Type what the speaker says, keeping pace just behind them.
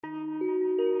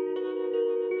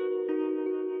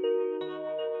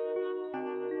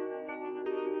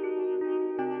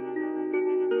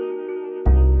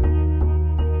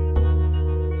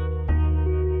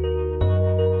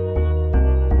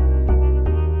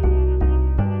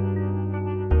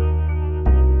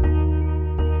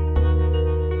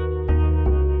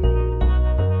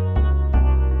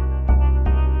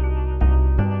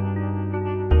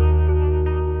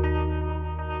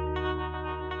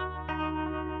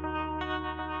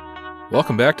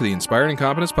Welcome back to the Inspired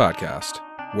Incompetence Podcast,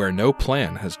 where no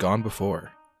plan has gone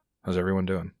before. How's everyone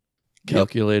doing?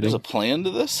 Calculating. There's a plan to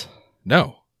this?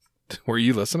 No. Were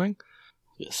you listening?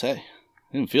 Yes, hey. I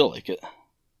didn't feel like it.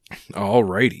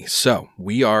 Alrighty, so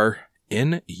we are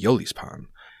in Yoli's Pond,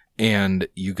 and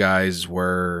you guys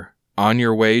were on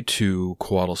your way to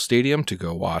Coatl Stadium to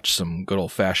go watch some good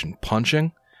old-fashioned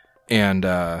punching, and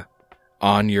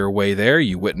on your way there,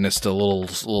 you witnessed a little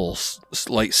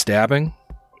slight stabbing,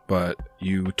 but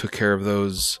you took care of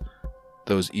those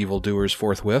evildoers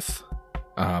forthwith,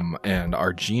 and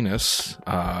our genus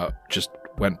just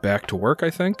went back to work, I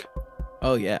think.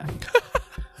 Oh, yeah.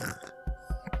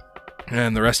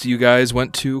 And the rest of you guys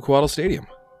went to Coatl Stadium.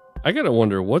 I gotta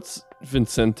wonder, what's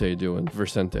Vicente doing?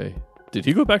 Vicente. Did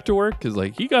he go back to work? Because,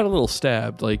 he got a little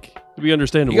stabbed. It'd be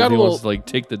understandable if he wants to,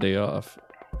 take the day off.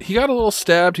 He got a little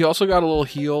stabbed. He also got a little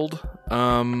healed.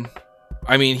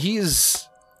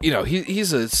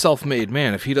 He's a self-made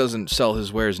man. If he doesn't sell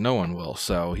his wares, no one will.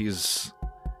 So he's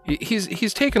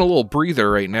taking a little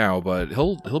breather right now, but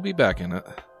he'll be back in it.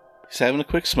 He's having a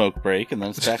quick smoke break, and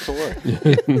then it's back to work.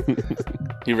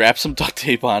 He wraps some duct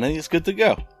tape on it, he's good to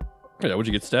go. Yeah, would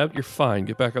you get stabbed? You're fine.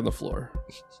 Get back on the floor.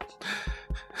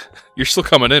 You're still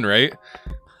coming in, right?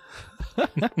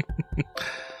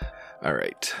 All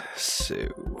right, so...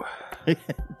 The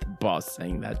boss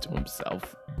saying that to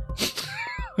himself.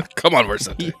 Come on,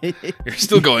 Vicente. You're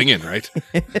still going in, right?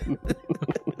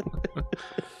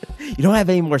 You don't have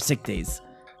any more sick days.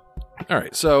 All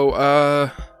right,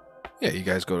 so, you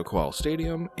guys go to Coatl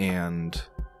Stadium, and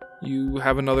you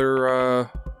have another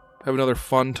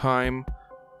fun time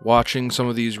watching some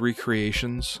of these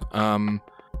recreations.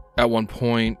 At one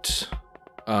point,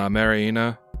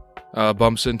 Mariana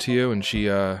bumps into you, and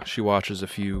she watches a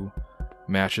few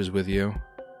matches with you,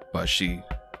 but she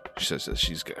says that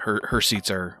her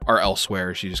seats are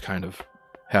elsewhere. She just kind of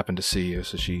happened to see you,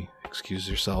 so she excuses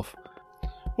herself.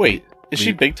 Wait, is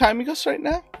she big timing us right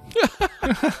now?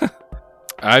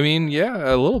 I mean,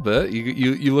 yeah, a little bit.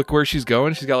 You look where she's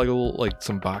going. She's got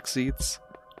some box seats.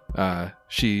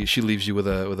 She leaves you with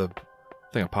a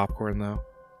thing of popcorn though.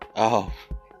 Oh,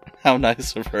 how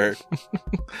nice of her.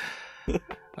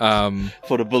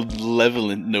 For the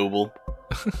benevolent noble.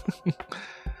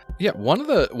 Yeah, one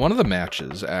of the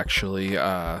matches actually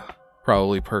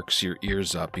probably perks your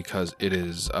ears up because it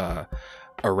is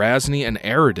Erasni and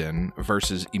Aridin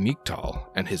versus Imiktal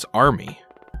and his army.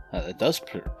 That does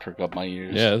perk up my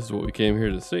ears. Yeah, this is what we came here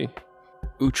to see.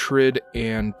 Uhtred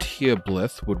and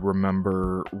Teoblith would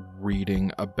remember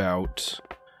reading about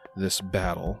this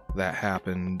battle that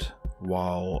happened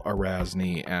while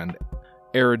Erasni and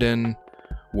Aridin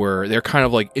they're kind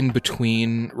of in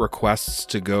between requests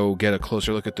to go get a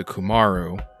closer look at the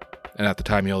Kumaru. And at the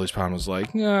time, Yoli's Pond was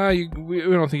like, nah, we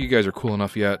don't think you guys are cool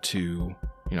enough yet to,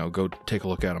 go take a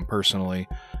look at them personally.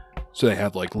 So they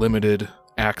had limited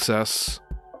access,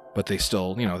 but they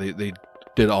still, they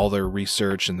did all their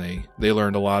research and they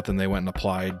learned a lot. Then they went and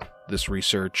applied this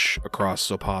research across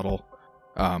Sopatl.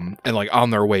 And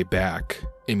on their way back,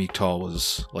 Imiktal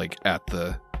was at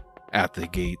the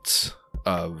gates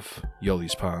of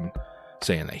Yoli's Pond,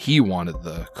 saying that he wanted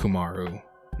the Kumaru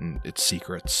and its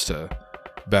secrets to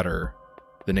better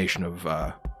the nation of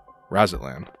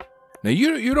Razatlan. Now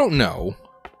you don't know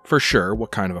for sure what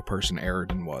kind of a person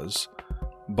Aridin was,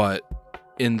 but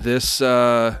in this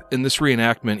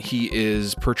reenactment, he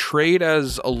is portrayed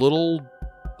as a little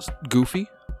goofy,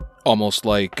 almost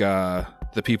like the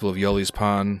people of Yoli's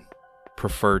Pond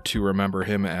prefer to remember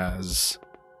him as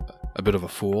a bit of a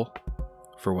fool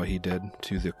for what he did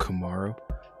to the Kumaru.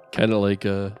 Kind of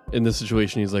in this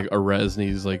situation, he's like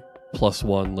Erasni's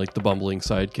 +1, the bumbling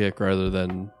sidekick, rather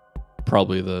than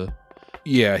probably the...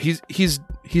 Yeah, he's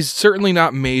certainly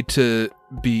not made to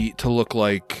look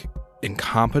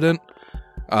incompetent,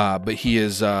 but he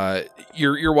is,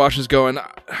 your watch is going,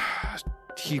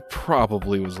 he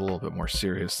probably was a little bit more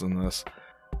serious than this.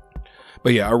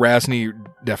 But yeah, Erasni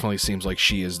definitely seems like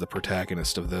she is the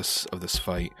protagonist of this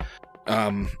fight.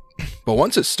 But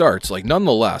once it starts,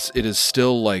 nonetheless, it is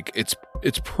still it's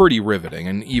pretty riveting,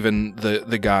 and even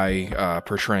the guy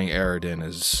portraying Aridin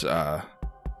is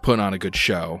putting on a good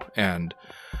show. And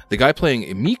the guy playing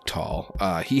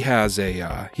Imiktal, he has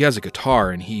a guitar,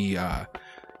 and he's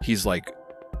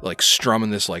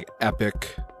strumming this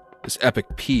epic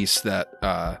piece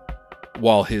that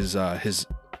while the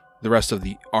rest of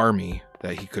the army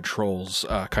that he controls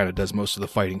kind of does most of the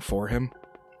fighting for him.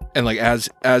 And as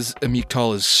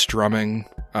Imiktal is strumming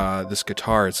this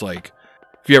guitar, it's if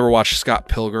you ever watch Scott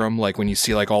Pilgrim, when you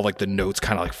see all the notes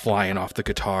kind of flying off the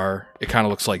guitar, it kind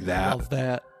of looks like that. Love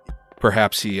that.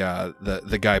 perhaps he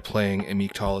the guy playing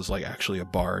Emiktal is like actually a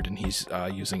bard, and he's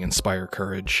using Inspire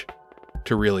Courage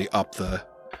to really up the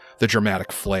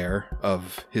dramatic flair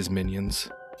of his minions.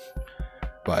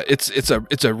 But it's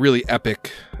a really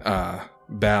epic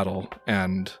battle,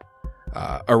 and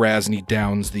Erasni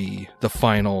downs the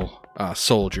final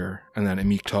soldier, and then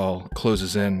Emiktal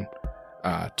closes in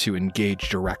to engage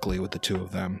directly with the two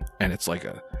of them, and it's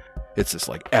this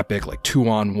like epic like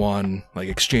 2-on-1 like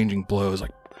exchanging blows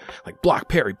like block,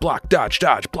 parry, block, dodge,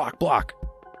 block,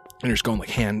 and you're just going like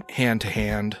hand to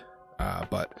hand.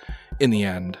 But in the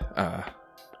end,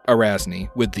 Erasni,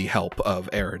 with the help of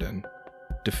Aridin,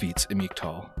 defeats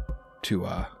Emiktal to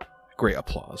great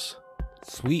applause.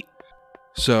 Sweet.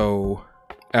 So,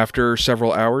 after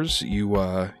several hours,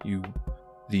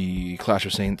 the Clash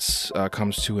of Saints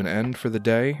comes to an end for the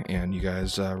day, and you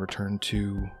guys return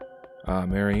to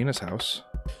Mariana's house.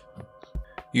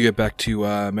 You get back to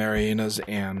Mariana's,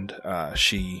 and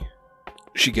she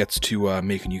gets to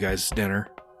making you guys dinner,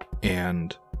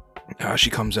 and she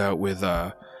comes out with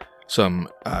some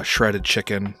shredded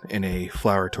chicken in a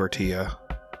flour tortilla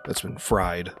that's been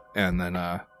fried, and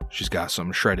then she's got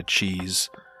some shredded cheese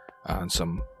and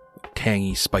some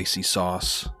tangy, spicy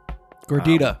sauce.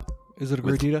 Gordita. Is it a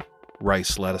gordita?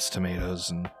 Rice, lettuce,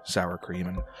 tomatoes, and sour cream,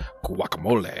 and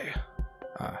guacamole.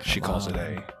 She calls it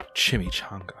a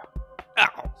chimichanga.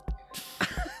 Ow.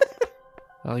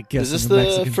 I guess is this the the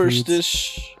Mexican first foods.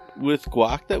 dish with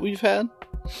guac that we've had?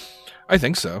 I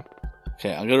think so.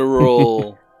 Okay, I'm gonna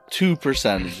roll 2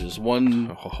 percentages.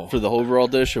 One for the overall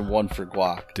dish and one for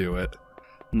guac. Do it.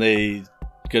 And they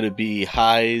gonna be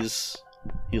highs.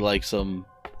 He likes them.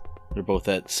 They're both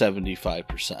at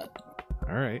 75%.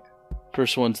 All right.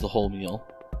 First one's the whole meal.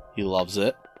 He loves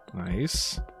it.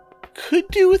 Nice. Could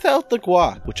do without the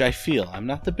guac, which I feel. I'm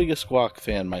not the biggest guac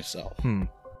fan myself.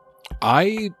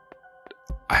 I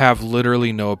have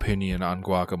literally no opinion on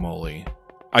guacamole.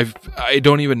 I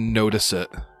don't even notice it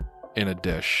in a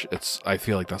dish. I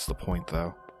feel like that's the point,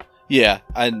 though. Yeah,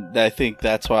 I think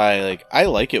that's why I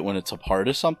like it when it's a part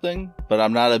of something, but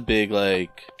I'm not a big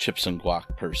chips and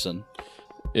guac person.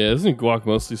 Yeah, isn't guac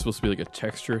mostly supposed to be like a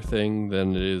texture thing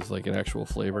than it is like an actual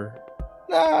flavor?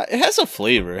 Nah, it has a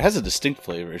flavor. It has a distinct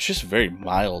flavor. It's just a very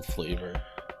mild flavor,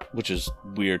 which is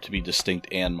weird to be distinct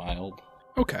and mild.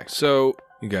 Okay, so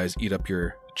you guys eat up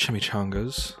your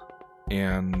chimichangas,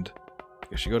 and I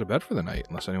guess you go to bed for the night,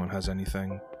 unless anyone has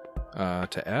anything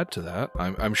to add to that.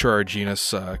 I'm sure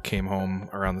Arginus came home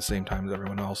around the same time as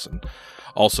everyone else, and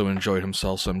also enjoyed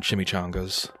himself some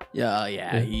chimichangas.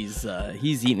 Yeah,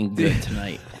 he's eating good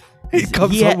tonight. He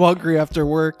comes home hungry after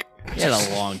work. He had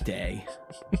a long day.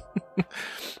 I'm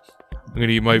gonna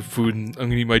eat my food. I'm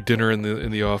gonna eat my dinner in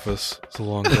the office. It's a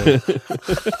long day.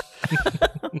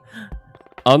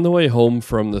 On the way home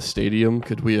from the stadium,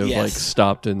 could we have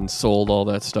stopped and sold all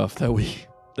that stuff that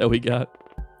we got?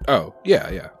 Oh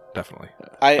yeah, definitely.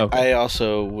 I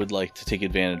also would like to take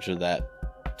advantage of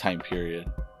that time period.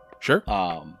 Sure.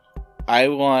 Uhtred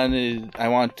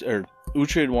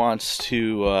wants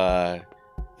to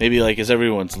maybe as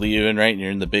everyone's leaving, right, and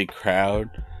you're in the big crowd,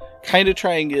 kind of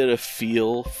try and get a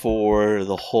feel for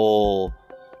the whole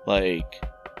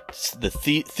the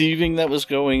thieving that was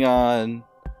going on,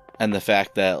 and the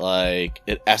fact that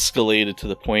it escalated to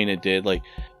the point it did.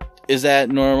 Is that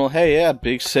normal? Hey, yeah,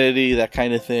 big city, that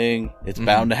kind of thing. It's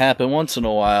bound to happen once in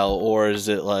a while, or is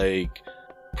it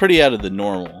pretty out of the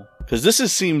normal? Because this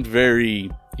has seemed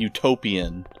very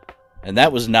utopian, and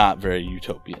that was not very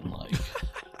utopian-like.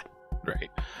 Right.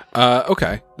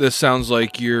 Okay. This sounds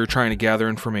like you're trying to gather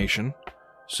information.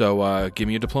 So, give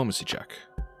me a diplomacy check.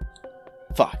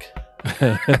 Fuck.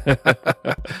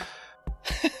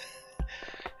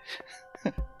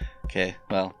 Okay,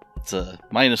 well, it's a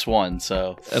 -1,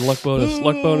 so... And luck bonus.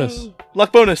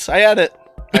 Luck bonus, I had it.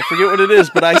 I forget what it is,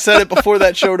 but I said it before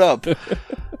that showed up. And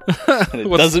it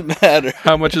doesn't matter.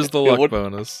 How much is the luck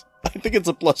bonus? I think it's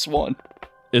a +1.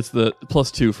 It's the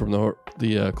 +2 from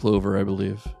the clover, I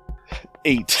believe.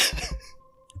 8.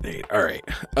 8. All right.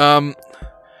 I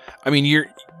mean, your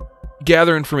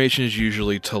gather information is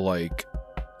usually to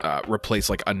replace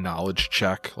a knowledge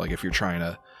check. If you're trying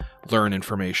to learn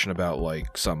information about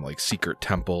some secret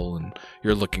temple, and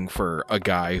you're looking for a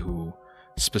guy who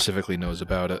specifically knows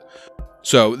about it.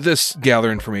 So this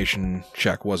gather information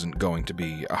check wasn't going to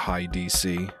be a high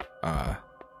DC,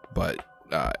 but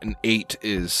an 8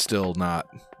 is still not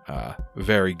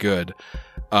very good.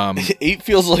 8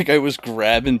 feels like I was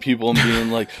grabbing people and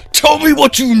being tell me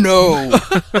what you know!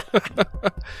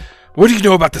 What do you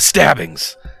know about the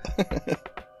stabbings?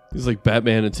 He's like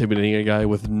Batman intimidating a guy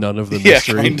with none of the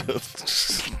mystery. Yeah, kind of.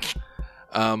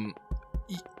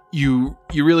 you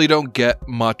really don't get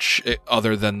much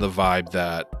other than the vibe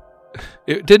that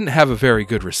it didn't have a very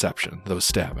good reception, those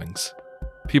stabbings.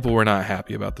 People were not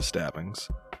happy about the stabbings.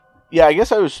 Yeah, I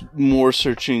guess I was more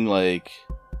searching, like,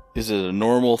 is it a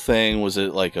normal thing? Was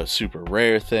it, like, a super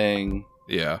rare thing?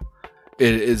 Yeah.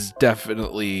 It is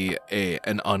definitely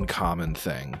an uncommon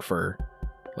thing for,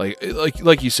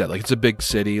 like you said, like, it's a big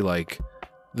city, like,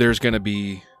 there's going to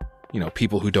be,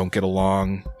 people who don't get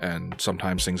along, and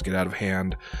sometimes things get out of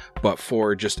hand, but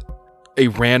for just a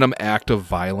random act of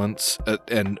violence,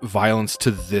 and violence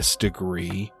to this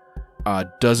degree,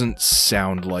 doesn't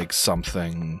sound like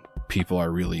something people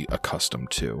are really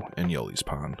accustomed to in Yoli's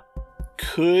Pond.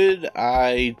 Could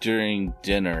I, during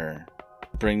dinner,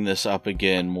 bring this up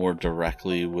again more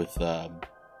directly with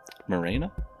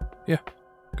Marina? Yeah,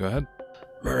 go ahead.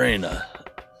 Marina,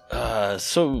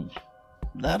 so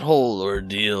that whole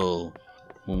ordeal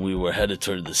when we were headed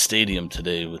toward the stadium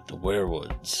today with the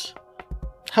werewoods,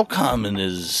 how common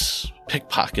is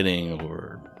pickpocketing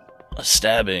or a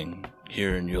stabbing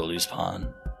here in Yoli's Pond?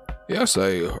 Yes,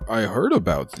 I heard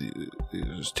about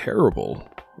this terrible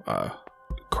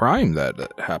crime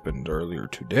that happened earlier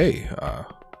today.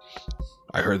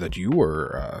 I heard that you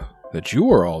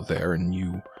were all there, and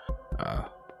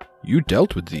you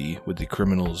dealt with the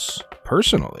criminals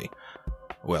personally.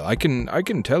 Well, I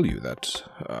can tell you that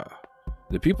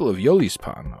the people of Yoli's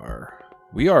Pond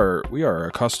we are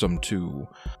accustomed to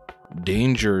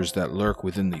dangers that lurk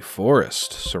within the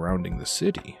forest surrounding the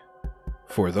city.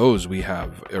 For those, we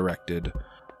have erected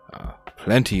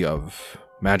plenty of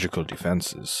magical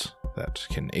defenses that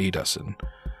can aid us in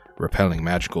repelling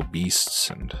magical beasts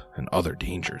and other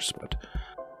dangers. But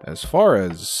as far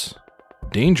as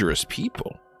dangerous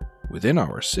people within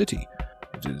our city,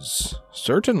 it is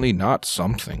certainly not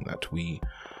something that we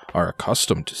are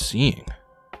accustomed to seeing.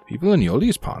 People in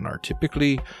Yoli's Pond are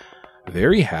typically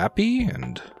very happy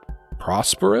and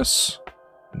prosperous,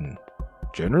 and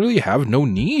generally have no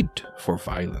need for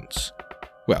violence.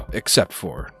 Well, except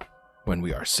for when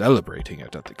we are celebrating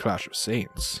it at the Clash of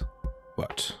Saints.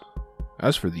 But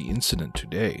as for the incident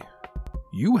today,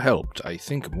 you helped, I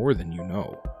think, more than you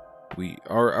know.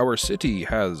 Our city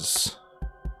has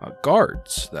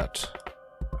guards that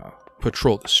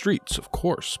patrol the streets, of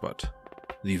course, but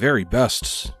the very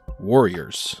best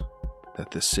warriors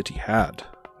that this city had,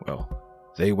 well,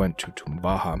 they went to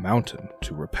Tumbaha Mountain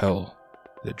to repel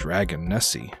the dragon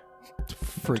Nessie.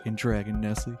 Friggin' dragon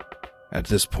Nessie. At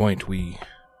this point, we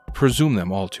presume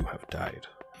them all to have died.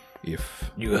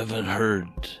 If you haven't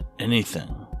heard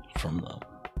anything from them?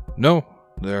 No,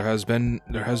 there has been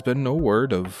no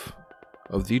word of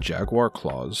the Jaguar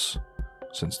Claws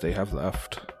since they have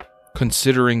left.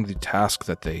 Considering the task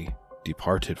that they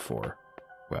departed for,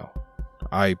 well,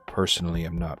 I personally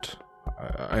am not.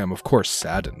 I am, of course,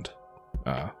 saddened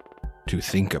to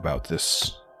think about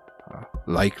this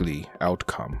likely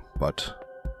outcome, but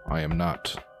I am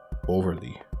not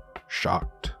overly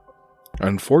shocked.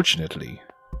 Unfortunately,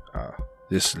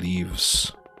 this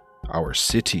leaves our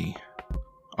city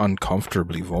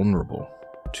uncomfortably vulnerable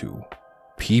to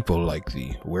people like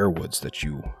the werewoods that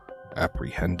you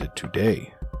apprehended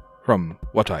today. From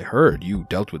what I heard, you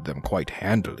dealt with them quite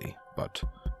handily, but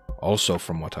also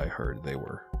from what I heard, they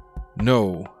were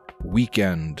no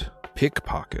weekend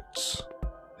pickpockets.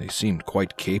 They seemed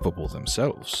quite capable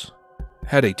themselves.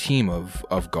 Had a team of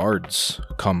guards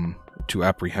come to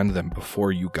apprehend them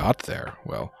before you got there,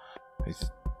 well, I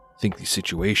think the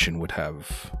situation would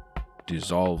have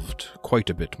dissolved quite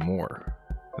a bit more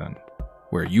than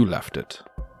where you left it.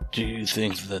 Do you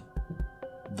think that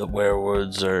the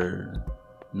werewoods are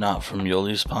not from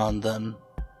Yoli's Pond, then?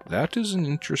 That is an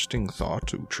interesting thought,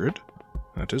 Uhtred.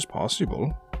 That is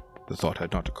possible. The thought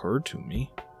had not occurred to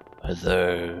me. Are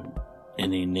there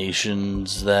any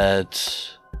nations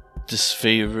that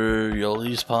disfavor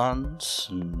Yoli's Ponds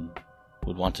and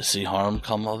would want to see harm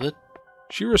come of it?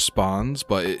 She responds,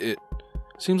 but it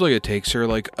seems like it takes her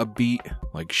like a beat.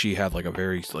 Like she had like a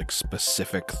very like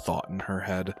specific thought in her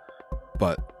head.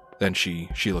 But then she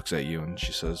looks at you and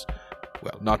she says,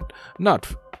 well,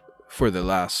 not for the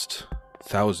last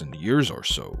 1,000 years or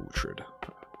so, Uhtred.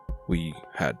 We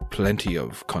had plenty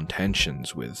of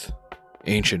contentions with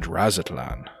ancient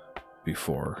Razatlan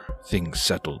before things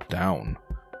settled down.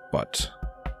 But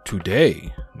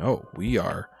today, no, we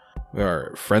are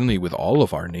friendly with all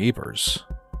of our neighbors.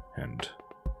 And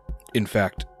in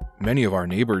fact, many of our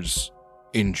neighbors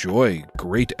enjoy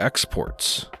great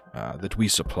exports that we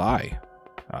supply.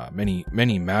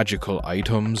 Many magical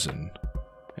items and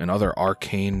other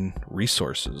arcane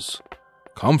resources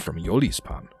come from Yoli's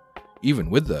Pond, even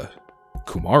with the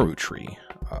Kumaru tree,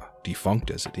 defunct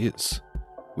as it is.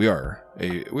 We are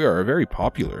a very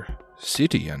popular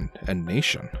city and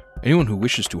nation. Anyone who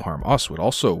wishes to harm us would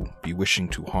also be wishing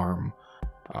to harm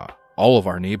all of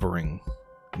our neighboring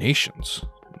nations.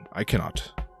 I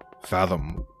cannot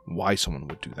fathom why someone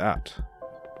would do that.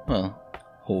 Well,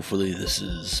 hopefully this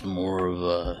is more of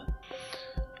a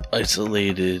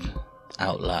isolated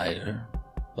outlier,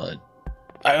 but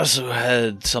I also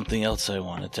had something else I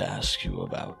wanted to ask you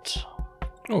about.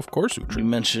 Oh, of course, Uhtred. You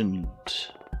mentioned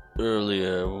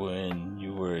earlier when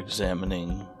you were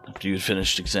after you had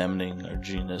finished examining our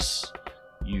genus,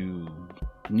 you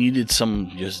needed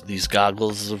these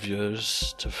goggles of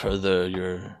yours to further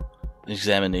your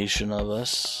examination of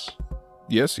us.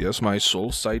 Yes, my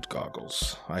soul sight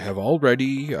goggles. I have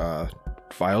already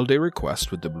filed a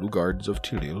request with the Blue Guards of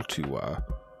Tilil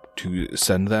to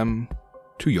send them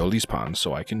to Yoli's Pond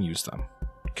so I can use them.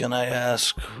 Can I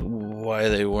ask why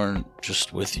they weren't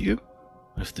just with you,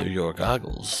 if they're your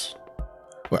goggles?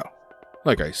 Well,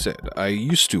 like I said, I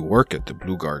used to work at the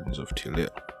Blue Gardens of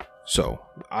Tilil, so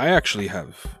I actually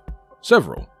have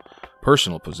several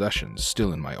personal possessions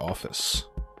still in my office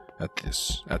at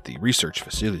the research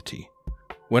facility.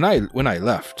 When I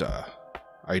left,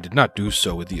 I did not do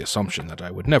so with the assumption that I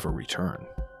would never return.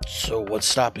 So what's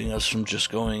stopping us from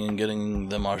just going and getting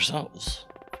them ourselves?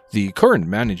 The current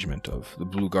management of the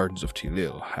Blue Gardens of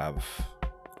Tilil have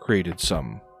created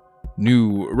some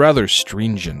new, rather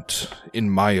stringent, in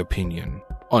my opinion,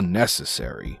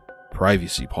 unnecessary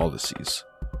privacy policies.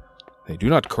 They do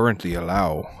not currently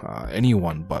allow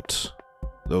anyone but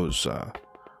those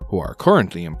who are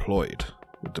currently employed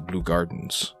with the Blue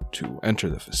Gardens to enter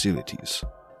the facilities.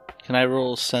 Can I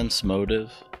roll sense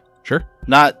motive? Sure.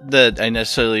 Not that I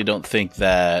necessarily don't think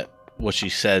that what she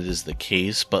said is the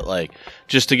case, but like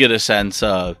just to get a sense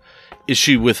of, is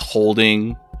she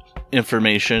withholding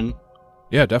information?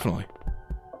 Yeah, definitely.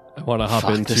 I want to hop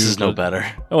into. This is no better.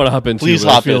 I want to hop into. Please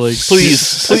but hop I feel in. like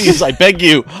Please, I beg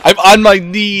you. I'm on my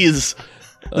knees.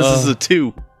 This is a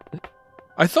 2.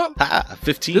 I thought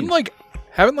 15.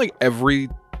 Haven't every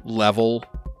level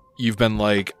you've been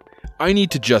like, I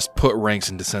need to just put ranks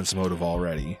into sense motive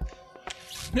already.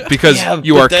 Because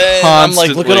you are constantly... I'm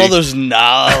like, look at all those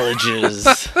knowledges.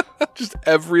 Just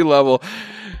every level.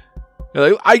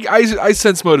 Like, I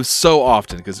sense motive so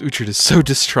often because Uhtred is so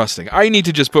distrusting. I need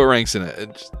to just put ranks in it.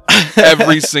 And just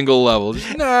every single level.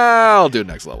 Just, I'll do it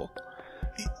next level.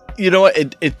 You know what?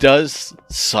 It does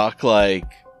suck, like,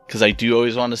 because I do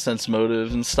always want to sense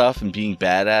motive and stuff and being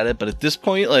bad at it. But at this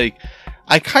point, like,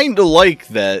 I kind of like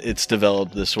that it's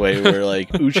developed this way where, like,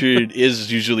 Uhtred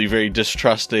is usually very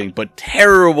distrusting but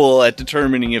terrible at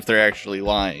determining if they're actually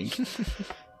lying.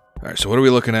 All right, so what are we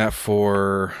looking at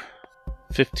for...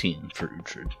 15 for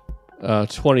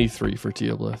Uhtred. 23 for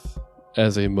Teoblith,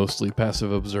 as a mostly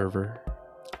passive observer.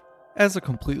 As a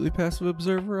completely passive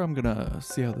observer, I'm gonna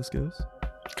see how this goes.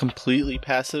 Completely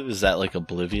passive? Is that like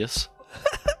oblivious?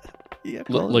 Yeah,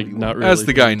 Not really. As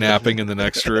the guy napping in the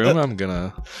next room, I'm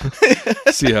gonna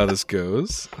see how this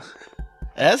goes.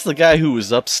 As the guy who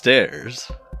was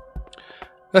upstairs.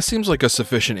 That seems like a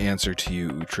sufficient answer to you,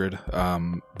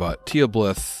 Uhtred. But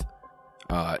Teoblith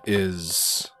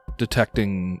is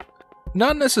detecting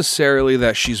not necessarily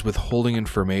that she's withholding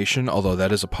information, although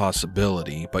that is a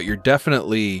possibility, but you're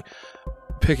definitely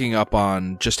picking up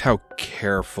on just how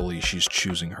carefully she's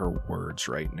choosing her words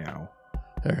right now.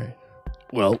 All right.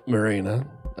 Well, Marina,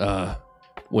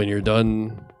 when you're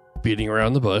done beating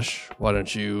around the bush, why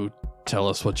don't you tell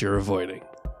us what you're avoiding?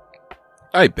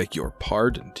 I beg your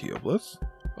pardon, Teoblith.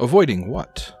 Avoiding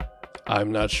what?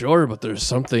 I'm not sure, but there's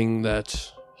something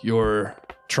that you're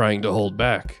trying to hold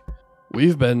back.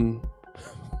 We've been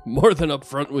more than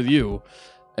upfront with you,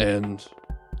 and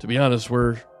to be honest,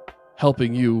 we're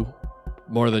helping you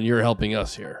more than you're helping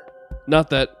us here. Not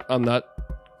that I'm not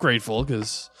grateful,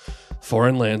 because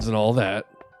foreign lands and all that.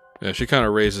 Yeah, she kind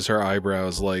of raises her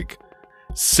eyebrows, like,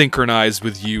 synchronized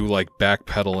with you, like,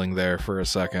 backpedaling there for a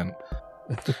second.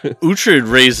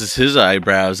 Uhtred raises his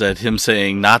eyebrows at him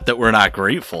saying, not that we're not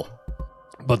grateful.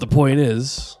 But the point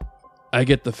is, I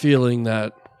get the feeling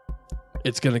that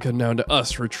it's going to come down to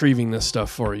us retrieving this stuff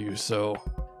for you, so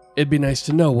it'd be nice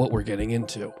to know what we're getting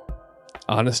into.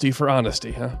 Honesty for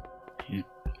honesty, huh? He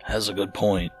has a good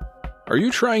point. Are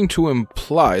you trying to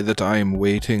imply that I am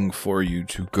waiting for you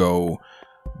to go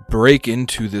break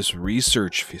into this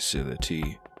research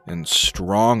facility and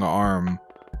strong-arm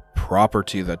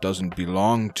property that doesn't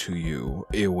belong to you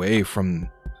away from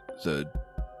the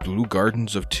Blue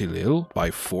Gardens of Tilil by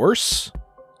force?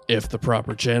 If the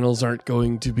proper channels aren't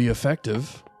going to be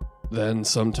effective, then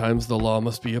sometimes the law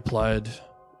must be applied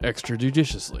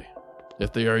extrajudiciously.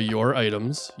 If they are your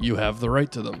items, you have the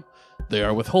right to them. They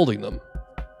are withholding them.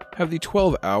 Have the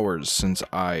 12 hours since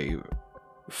I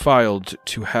filed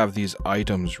to have these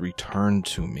items returned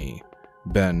to me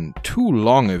been too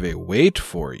long of a wait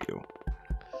for you?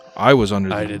 I was under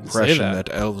the impression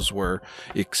that elves were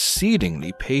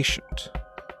exceedingly patient.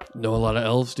 Know a lot of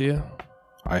elves, do you?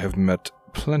 I have met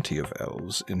plenty of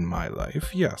elves in my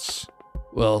life, yes.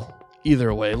 Well,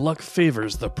 either way, luck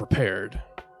favors the prepared.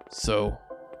 So,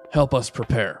 help us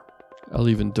prepare. I'll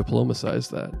even diplomatize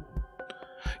that.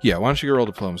 Yeah, why don't you roll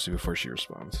diplomacy before she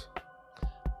responds?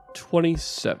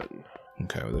 27.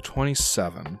 Okay, with a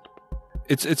 27.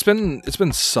 It's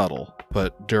been subtle,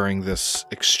 but during this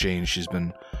exchange she's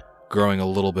been growing a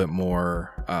little bit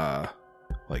more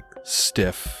like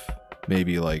stiff,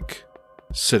 maybe like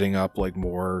sitting up like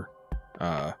more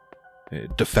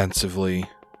defensively.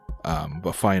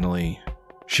 But finally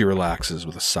she relaxes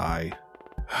with a sigh.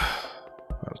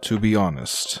 Well, to be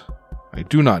honest, I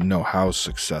do not know how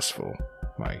successful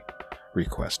my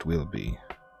request will be.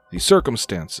 The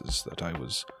circumstances that I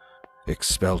was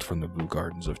expelled from the Blue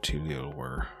Gardens of Tilil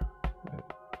were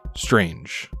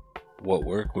strange. What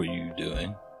work were you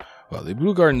doing? Well, the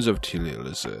Blue Gardens of Tilil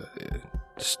is a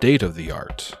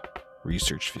state-of-the-art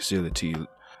research facility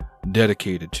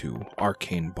dedicated to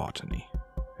arcane botany.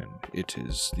 And it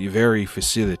is the very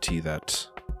facility that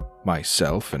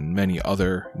myself and many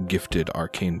other gifted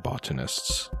arcane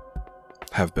botanists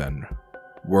have been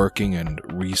working and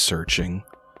researching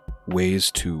ways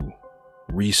to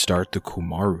restart the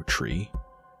Kumaru tree,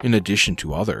 in addition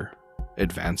to other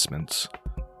advancements.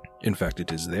 In fact,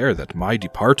 it is there that my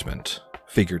department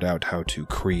figured out how to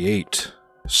create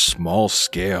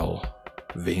small-scale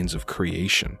veins of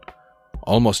creation,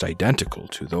 almost identical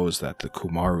to those that the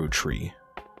Kumaru tree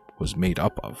was made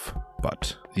up of.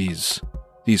 But these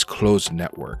closed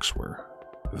networks were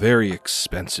very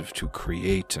expensive to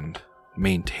create and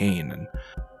maintain, and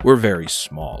were very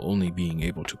small, only being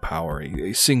able to power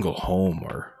a single home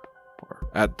or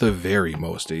at the very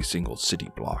most a single city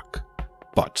block.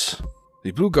 But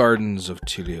the Blue Gardens of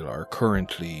Tilil are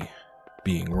currently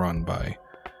being run by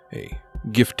a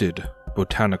gifted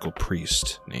botanical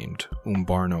priest named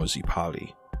Umbarno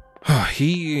Zipali.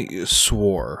 He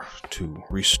swore to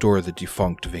restore the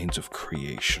defunct veins of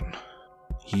creation.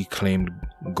 He claimed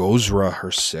Gozra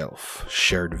herself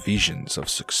shared visions of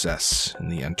success in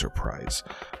the enterprise,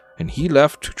 and he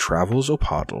left to travel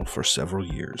Zopatl for several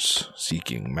years,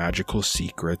 seeking magical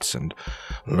secrets and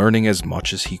learning as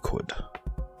much as he could.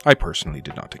 I personally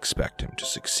did not expect him to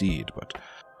succeed, but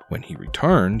when he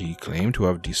returned, he claimed to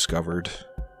have discovered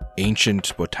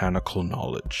ancient botanical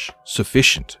knowledge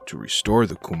sufficient to restore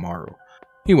the Kumaru.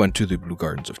 He went to the Blue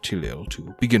Gardens of Tilil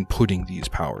to begin putting these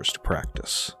powers to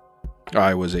practice.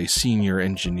 I was a senior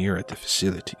engineer at the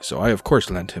facility, so I of course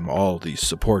lent him all the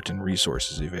support and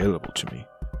resources available to me.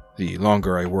 The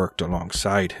longer I worked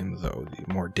alongside him, though,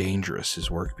 the more dangerous his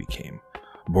work became,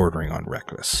 bordering on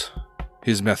reckless.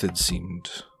 His methods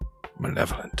seemed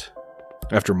malevolent.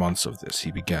 After months of this,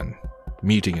 he began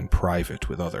meeting in private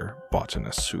with other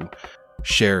botanists who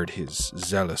shared his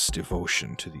zealous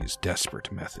devotion to these desperate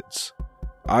methods.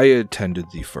 I attended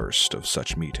the first of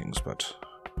such meetings, but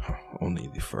only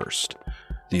the first.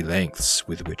 The lengths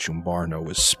with which Umbarno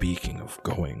was speaking of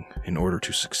going in order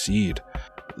to succeed,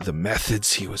 the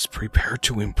methods he was prepared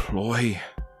to employ,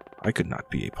 I could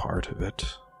not be a part of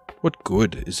it. What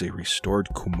good is a restored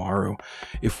Kumaru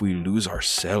if we lose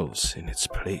ourselves in its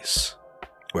place?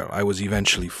 Well, I was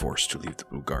eventually forced to leave the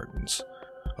Blue Gardens,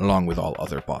 along with all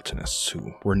other botanists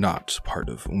who were not part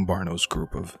of Umbarno's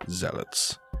group of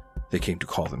zealots. They came to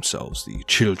call themselves the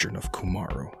Children of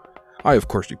Kumaru. I, of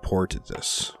course, reported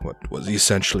this, what was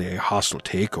essentially a hostile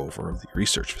takeover of the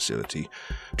research facility,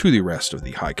 to the rest of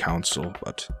the High Council,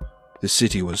 but the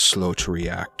city was slow to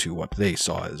react to what they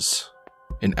saw as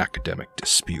an academic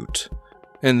dispute.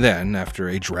 And then, after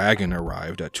a dragon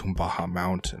arrived at Tumbaha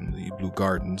Mountain, the Blue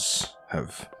Gardens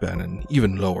have been an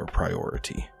even lower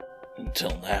priority.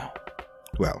 Until now.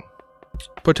 Well,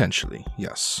 potentially,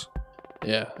 yes.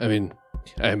 Yeah, I mean,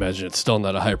 I imagine it's still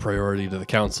not a high priority to the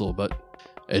council, but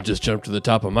it just jumped to the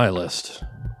top of my list.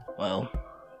 Well,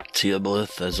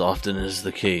 Teoblith, as often is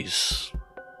the case,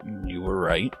 you were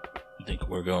right. I think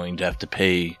we're going to have to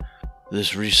pay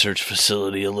this research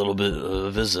facility a little bit of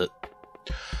a visit.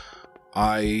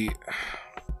 I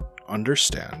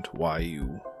understand why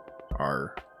you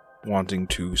are wanting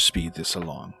to speed this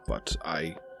along, but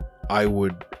I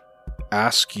would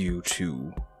ask you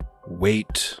to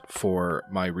wait for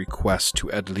my request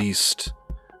to at least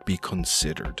be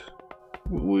considered.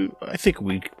 I think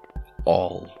we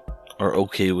all are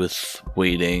okay with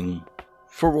waiting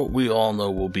for what we all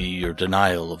know will be your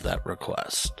denial of that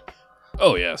request.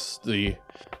 Oh yes, the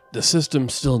the system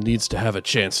still needs to have a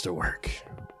chance to work.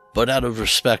 But out of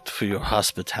respect for your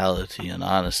hospitality and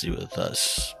honesty with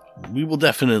us, we will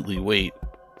definitely wait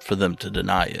for them to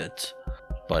deny it.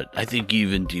 But I think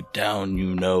even deep down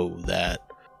you know that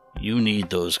you need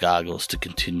those goggles to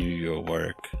continue your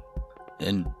work.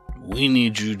 And we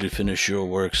need you to finish your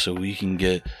work so we can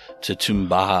get to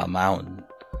Tumbaha Mountain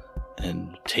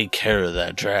and take care of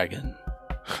that dragon.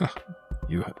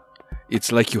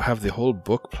 It's like you have the whole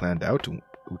book planned out,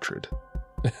 Uhtred.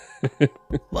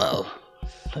 Well,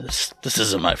 this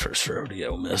isn't my first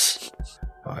rodeo, miss.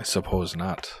 I suppose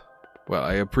not. Well,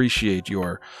 I appreciate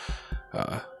your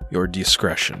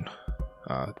discretion.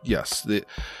 Yes,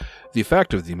 the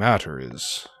fact of the matter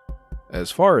is,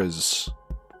 as far as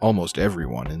almost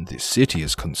everyone in this city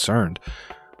is concerned,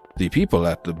 the people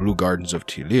at the Blue Gardens of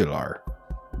Tilil are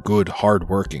good,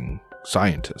 hard-working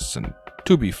scientists, and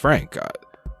to be frank,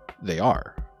 they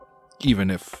are. Even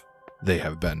if they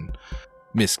have been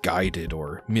misguided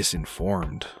or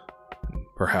misinformed,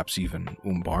 perhaps even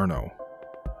Umbarno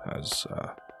has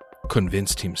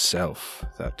convinced himself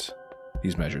that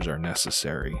these measures are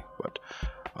necessary, but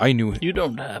I knew... You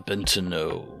don't happen to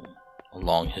know,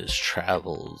 along his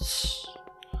travels,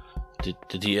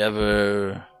 did he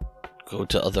ever go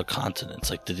to other continents?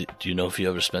 Like, do you know if he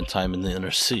ever spent time in the inner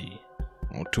sea?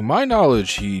 Well, to my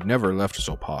knowledge, he never left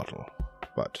Zopatl,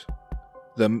 but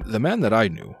the man that I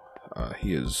knew,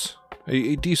 he is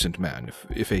a decent man,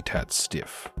 if a tad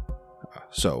stiff.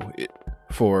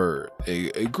 For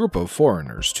a group of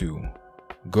foreigners to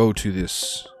go to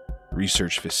this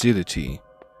research facility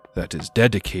that is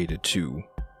dedicated to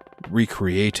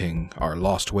recreating our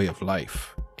lost way of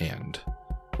life and,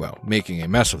 well, making a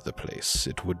mess of the place,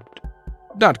 it would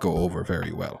not go over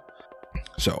very well.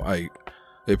 So I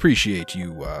appreciate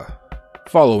you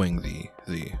following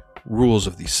the rules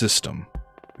of the system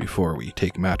before we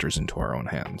take matters into our own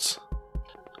hands.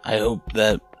 I hope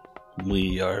that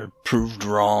we are proved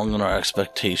wrong in our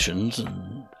expectations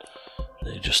and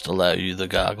they just allow you the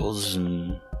goggles,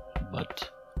 but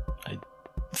I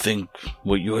think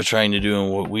what you are trying to do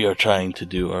and what we are trying to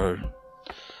do are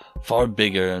far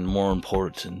bigger and more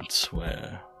important.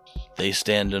 Where they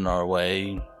stand in our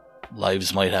way,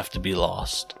 lives might have to be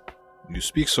lost. You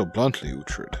speak so bluntly,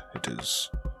 Uhtred. It is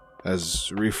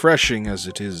as refreshing as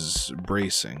it is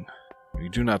bracing. We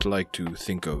do not like to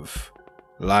think of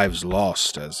lives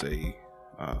lost as a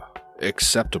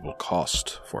acceptable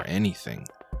cost for anything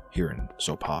here in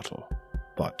Zopatl,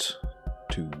 but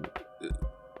to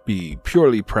be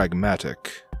purely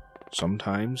pragmatic,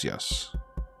 sometimes, yes,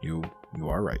 you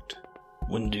are right.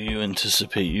 When do you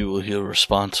anticipate you will hear a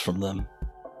response from them?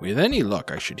 With any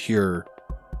luck, I should hear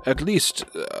at least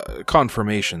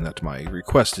confirmation that my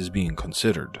request is being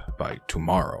considered by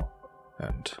tomorrow,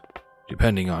 and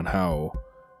depending on how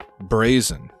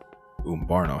brazen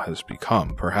Umbarno has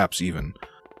become, perhaps even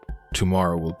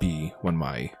tomorrow will be when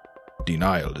my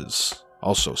denial is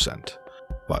also sent.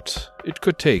 But it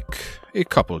could take a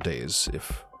couple days,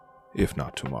 if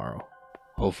not tomorrow.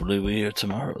 Hopefully we hear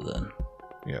tomorrow then.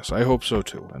 Yes, I hope so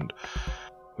too, and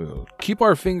we'll keep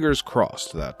our fingers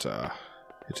crossed that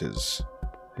it is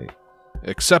a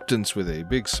acceptance with a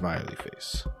big smiley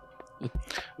face.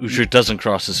 Uhtred doesn't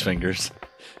cross his fingers.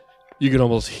 You can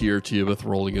almost hear Tiamat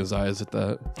rolling his eyes at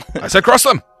that. I said cross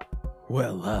them!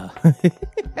 Well,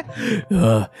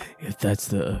 if that's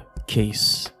the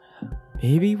case,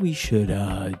 maybe we should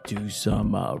do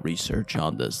some research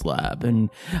on this lab and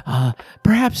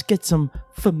perhaps get some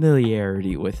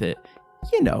familiarity with it.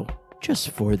 You know,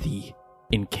 just for the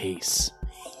in case.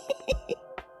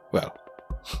 Well,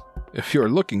 if you're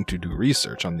looking to do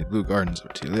research on the Blue Gardens of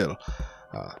Tilil,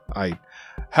 I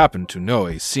happen to know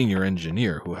a senior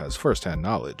engineer who has first-hand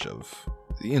knowledge of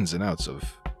the ins and outs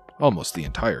of almost the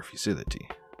entire facility.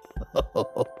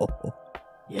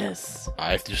 Yes.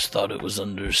 I just thought it was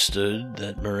understood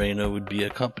that Moreno would be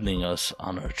accompanying us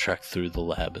on our trek through the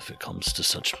lab if it comes to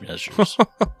such measures.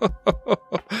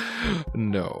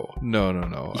 No.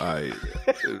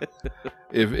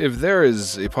 If there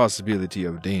is a possibility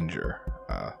of danger,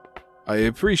 I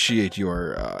appreciate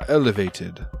your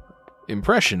elevated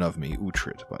impression of me,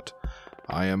 Uhtred, but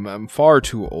I am far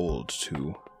too old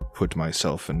to put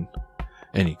myself in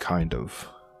any kind of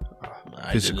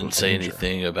I physical didn't say danger.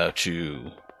 anything about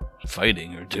you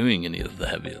fighting or doing any of the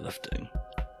heavy lifting.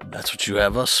 That's what you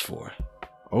have us for.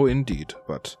 Oh, indeed,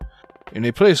 but in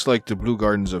a place like the Blue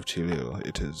Gardens of Tilil,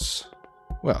 it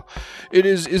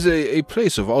is a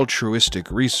place of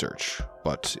altruistic research,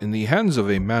 but in the hands of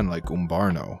a man like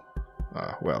Umbarno,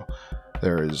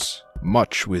 there is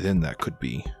much within that could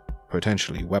be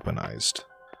potentially weaponized,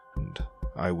 and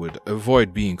I would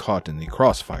avoid being caught in the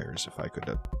crossfires if I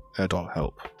could at all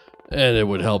help. And it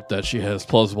would help that she has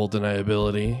plausible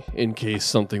deniability in case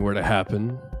something were to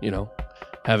happen. You know,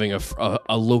 having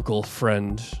a local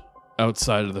friend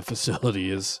outside of the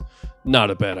facility is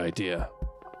not a bad idea.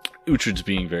 Uhtred's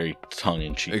being very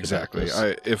tongue-in-cheek. Exactly.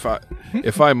 About this.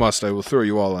 If I must, I will throw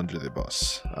you all under the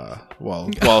bus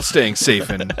while staying safe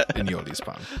in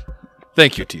Yolispan.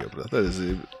 Thank you, Tiobla. That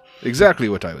is exactly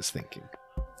what I was thinking.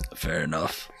 Fair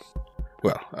enough.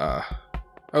 Well,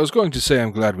 I was going to say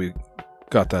I'm glad we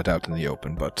got that out in the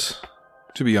open, but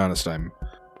to be honest, I'm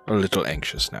a little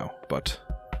anxious now. But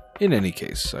in any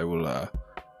case, I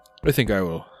think I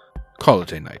will call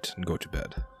it a night and go to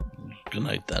bed. Good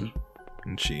night, then.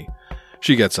 And she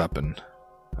gets up and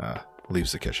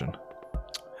leaves the kitchen.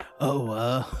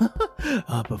 Oh,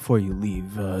 before you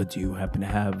leave, do you happen to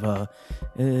have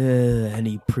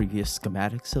any previous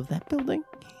schematics of that building?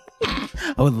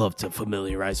 I would love to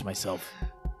familiarize myself.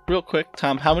 Real quick,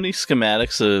 Tom, how many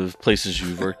schematics of places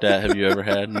you've worked at have you ever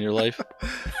had in your life?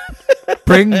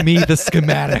 Bring me the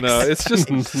schematics. No, it's just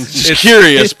Just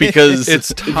curious, because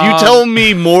it's if you tell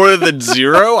me more than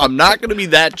 0, I'm not going to be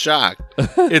that shocked.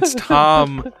 it's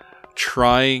Tom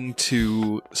trying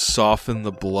to soften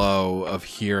the blow of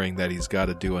hearing that he's got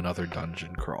to do another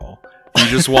dungeon crawl. He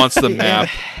just wants the map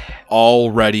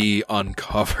already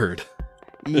uncovered.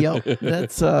 Yep,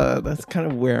 that's kind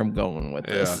of where I'm going with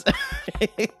this.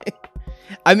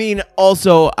 I mean,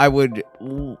 also, I would,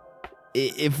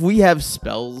 if we have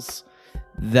spells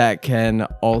that can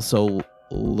also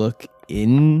look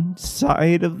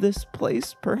inside of this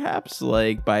place, perhaps,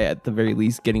 like by at the very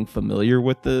least getting familiar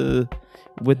with the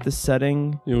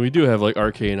setting. You know, we do have like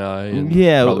Arcane Eye and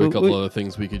probably a couple other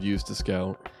things we could use to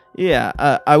scout. Yeah,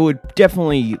 I would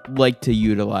definitely like to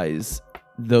utilize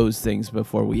those things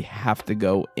before we have to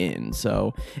go in.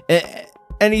 So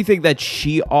anything that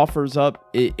she offers up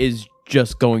is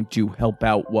just going to help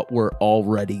out what we're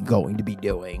already going to be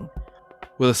doing.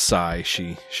 With a sigh,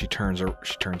 she turns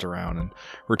around and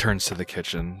returns to the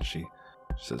kitchen. She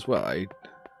says, "Well, I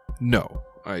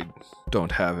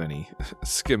don't have any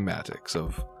schematics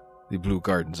of the Blue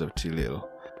Gardens of Tilil,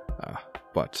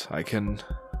 but I can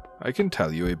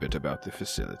tell you a bit about the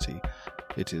facility.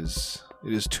 It is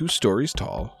 2 stories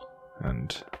tall,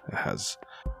 and it has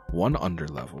 1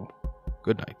 underlevel.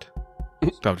 Good night."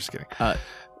 No, I'm just kidding.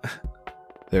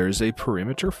 There is a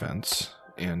perimeter fence,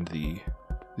 and the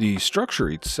structure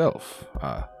itself,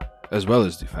 as well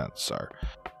as the fence, are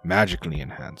magically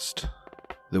enhanced.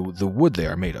 The wood they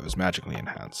are made of is magically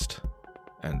enhanced,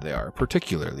 and they are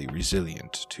particularly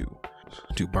resilient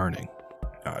to burning.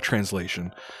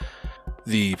 Translation: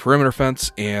 the perimeter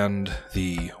fence and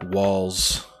the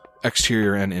walls,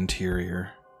 exterior and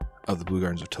interior, of the Blue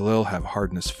Gardens of Tilil have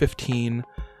hardness 15,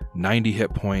 90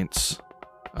 hit points,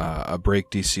 a break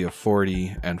DC of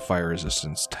 40, and fire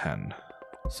resistance 10.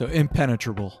 So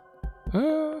impenetrable.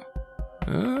 The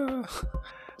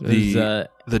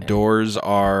doors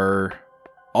are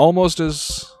almost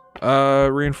as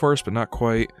reinforced, but not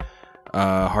quite.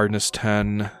 Hardness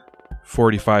 10,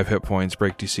 45 hit points,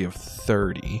 break DC of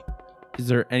 30. Is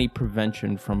there any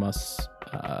prevention from us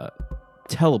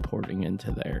teleporting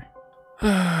into there?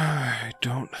 I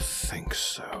don't think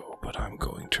so, but I'm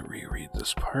going to reread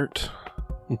this part.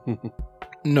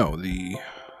 No, the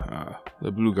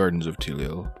Blue Gardens of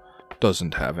Tilil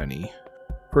doesn't have any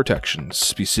protection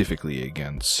specifically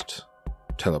against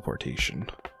teleportation.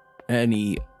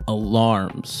 Any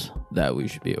alarms that we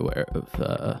should be aware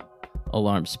of?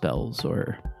 Alarm spells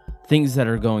or things that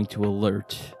are going to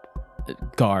alert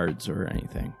guards or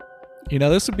anything? You know,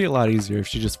 this would be a lot easier if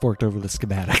she just forked over the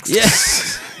schematics.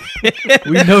 Yes.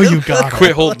 We know you got it.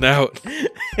 Quit holding out.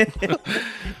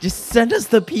 Just send us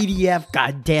the PDF,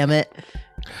 god damn it.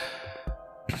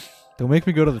 Don't make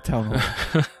me go to the town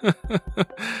hall.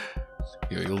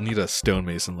 You'll need a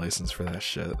stonemason license for that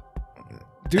shit.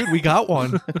 Dude, we got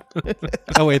one.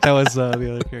 Oh, wait, that was the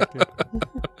other character.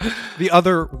 The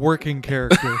other working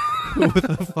character with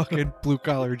a fucking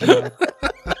blue-collar job.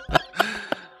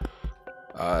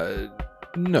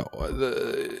 No,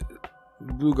 the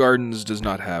Blue Gardens does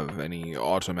not have any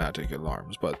automatic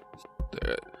alarms, but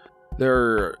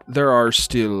there are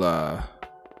still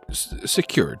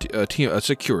security a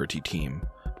security team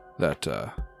that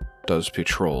does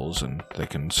patrols, and they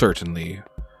can certainly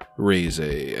raise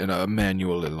a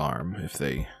manual alarm if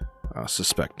they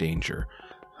suspect danger.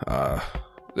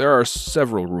 There are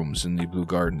several rooms in the Blue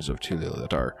Gardens of Tilil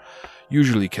that are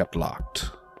usually kept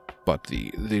locked, but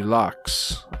the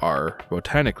locks are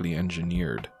botanically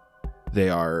engineered. They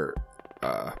are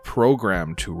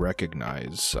programmed to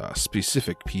recognize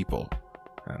specific people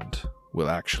and will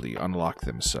actually unlock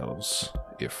themselves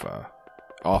if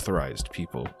authorized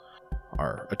people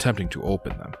are attempting to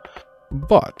open them.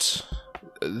 But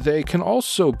they can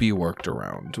also be worked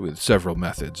around with several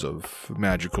methods of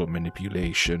magical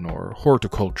manipulation or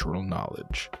horticultural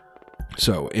knowledge.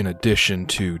 So, in addition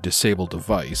to disable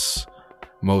device,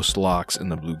 most locks in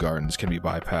the Blue Gardens can be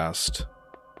bypassed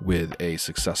with a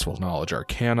successful Knowledge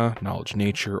Arcana, Knowledge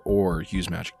Nature, or Use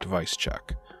Magic Device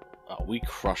check. Oh, we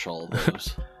crush all of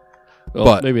those. Well,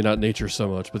 But- maybe not nature so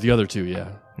much, but the other two, yeah.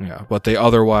 Yeah, but they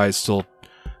otherwise still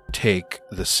take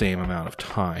the same amount of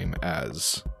time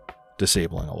as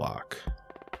disabling a lock.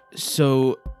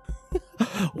 So,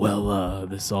 well,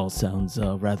 this all sounds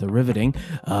rather riveting.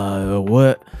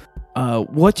 What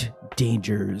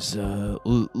dangers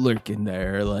lurk in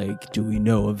there? Like, do we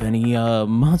know of any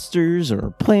monsters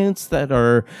or plants that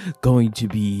are going to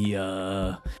be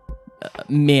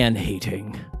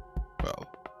man-hating? Well,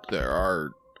 there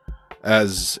are,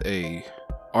 as a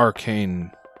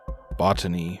arcane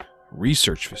botany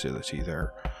research facility,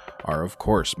 there are, of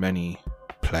course, many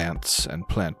plants and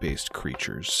plant-based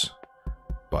creatures.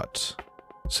 But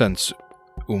since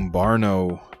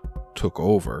Umbarno took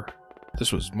over,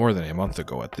 this was more than a month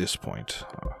ago at this point,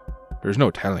 there's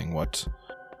no telling what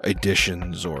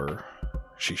additions or,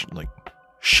 she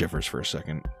shivers for a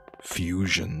second,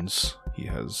 fusions he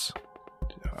has.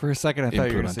 For a second, I thought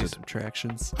you were going to say implemented.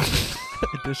 subtractions.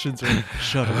 Additions or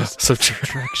shuttles.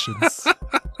 Subtractions. Subtractions.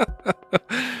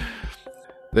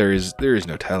 There is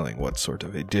no telling what sort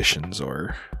of additions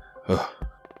or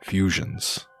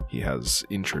fusions he has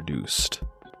introduced.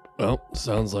 Well,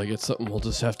 sounds like it's something we'll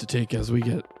just have to take as we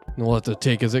get. We'll have to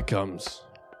take as it comes.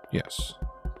 Yes.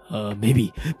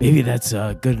 Maybe that's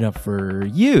good enough for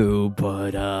you,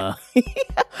 but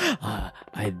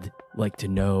I'd like to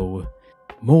know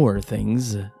more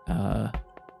things.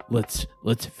 Let's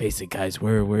face it, guys.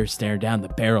 We're staring down the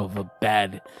barrel of a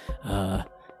bad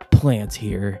plant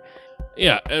here.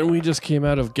 Yeah, and we just came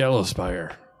out of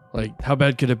Gallowspire. Like, how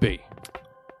bad could it be?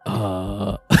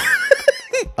 Are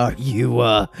you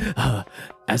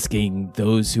asking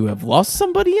those who have lost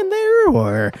somebody in there,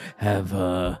 or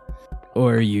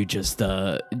or are you just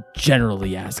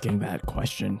generally asking that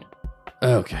question?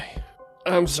 Okay.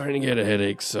 I'm starting to get a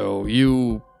headache, so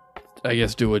you, I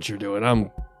guess, do what you're doing.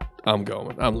 I'm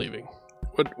going. I'm leaving.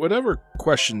 Whatever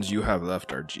questions you have left,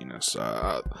 Arginus,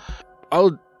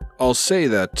 I'll say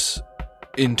that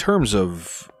in terms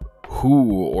of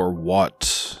who or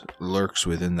what lurks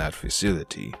within that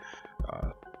facility,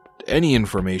 any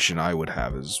information I would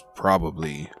have is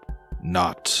probably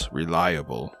not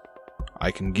reliable.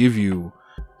 I can give you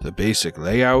the basic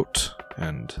layout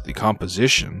and the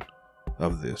composition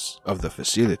of the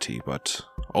facility, but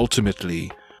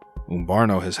ultimately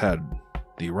Umbarno has had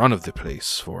the run of the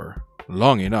place for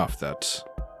long enough that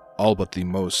all but the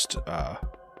most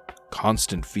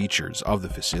constant features of the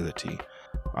facility,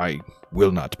 I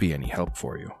will not be any help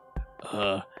for you.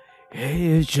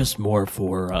 It's just more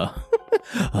for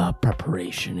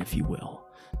preparation, if you will.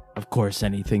 Of course,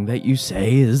 anything that you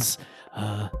say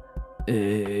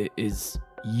is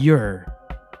your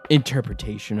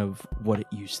interpretation of what it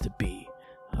used to be.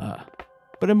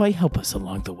 But it might help us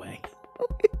along the way.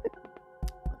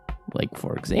 Like,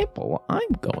 for example,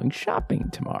 I'm going shopping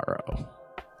tomorrow.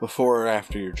 Before or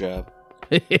after your job?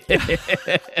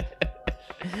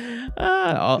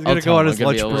 I'll He's gonna tell go on him his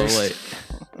I'm gonna be lunch a little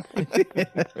break.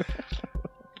 late.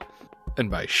 And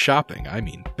by shopping, I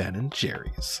mean Ben and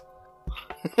Jerry's.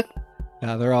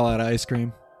 Nah, they're all out of ice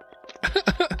cream.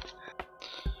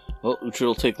 Well, Uhtred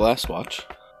will take last watch.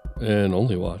 And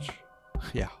only watch.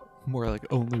 Yeah, more like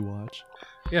only watch.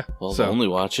 Yeah. Well, so, the only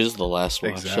watch is the last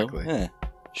watch. Exactly. So,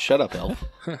 shut up, Elf.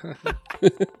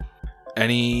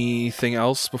 anything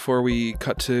else before we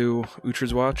cut to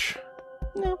Uhtred's watch?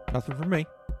 No, Nothing for me.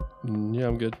 Yeah,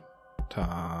 I'm good.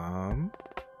 Tom?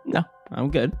 no, I'm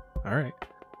good. All right.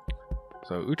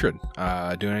 So,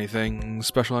 Uhtred, doing anything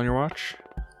special on your watch?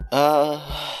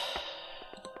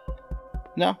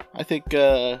 No, I think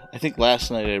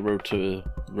last night I wrote to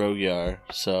Rogyar,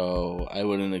 so I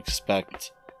wouldn't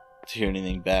expect to hear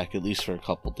anything back, at least for a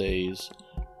couple days.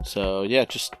 So yeah,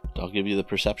 I'll give you the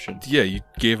perception. Yeah, you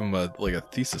gave him a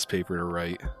thesis paper to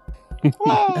write.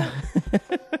 Well,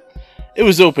 it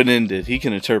was open-ended. He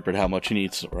can interpret how much he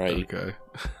needs to write. Okay.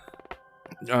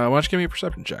 Why don't you give me a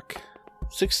perception check?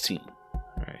 16. All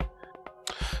right.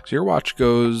 So your watch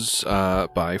goes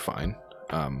by fine.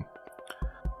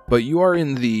 But you are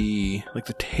in the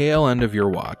tail end of your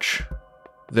watch.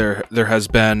 There has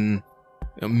been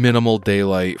minimal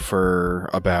daylight for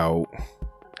about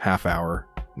half hour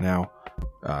now.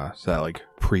 So that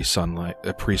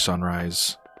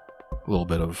pre-sunrise, a little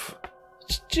bit of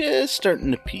It's just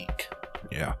starting to peak.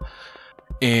 yeah.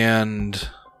 and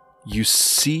you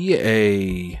see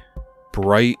a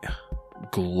bright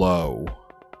glow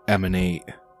emanate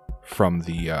from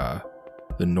the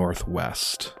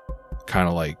northwest. Kind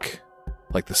of like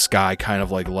the sky kind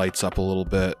of like lights up a little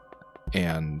bit,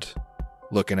 and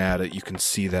looking at it, you can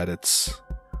see that it's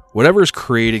whatever's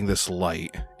creating this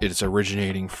light, it's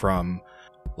originating from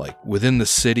like within the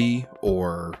city,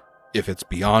 or if it's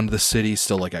beyond the city,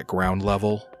 still like at ground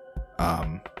level.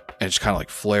 And it just kind of like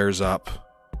flares up,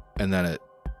 and then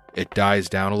it dies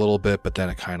down a little bit, but then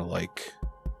it kind of like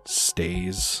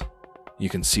stays. You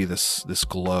can see this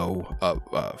glow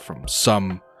from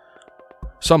some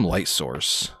light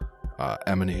source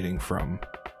emanating from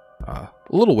a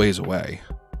little ways away,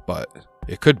 but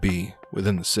it could be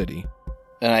within the city.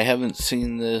 And I haven't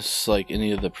seen this like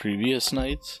any of the previous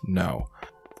nights? No.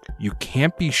 You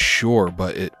can't be sure,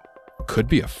 but it could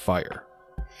be a fire.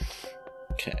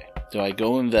 Okay. Do I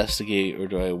go investigate, or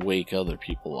do I wake other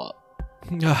people up?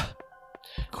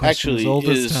 Questions all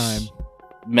this time.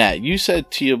 Matt, you said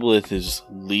Teoblith is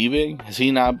leaving. Has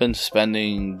he not been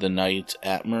spending the night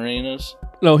at Morena's?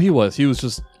 No, he was. He was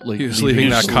just like he was leaving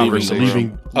that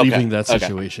conversation. Leaving that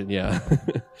situation. Yeah.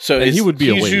 So and he would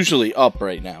be he's awake. usually up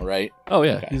right now, right? Oh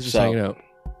yeah, Okay, he's just so, hanging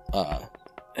out.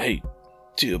 Hey,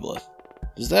 Teoblith,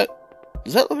 does that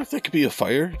look like that could be a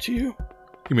fire to you?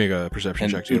 You make a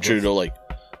perception And check. Teoblith. Uhtred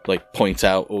like points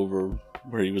out over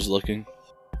where he was looking.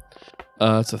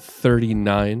 It's a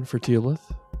 39 for Teoblith.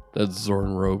 That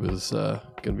Zorn robe is going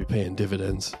to be paying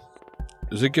dividends.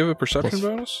 Does it give a perception Plus-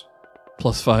 bonus?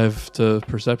 +5 to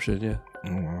perception, yeah.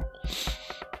 Oh,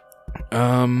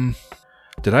 wow.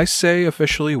 Did I say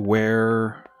officially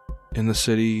where in the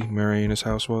city Mariana's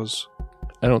house was?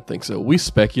 I don't think so. We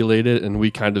speculated and we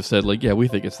kind of said, like, yeah, we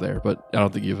think it's there, but I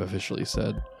don't think you've officially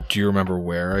said. Do you remember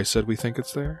where I said we think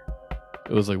it's there?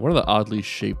 It was like one of the oddly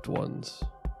shaped ones.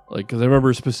 Like, because I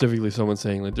remember specifically someone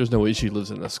saying, like, there's no way she lives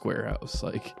in a square house.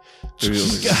 Like, maybe it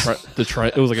was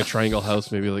like it was like a triangle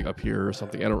house, maybe like up here or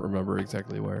something. I don't remember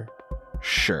exactly where.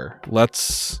 Sure.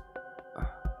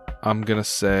 I'm gonna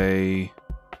say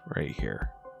right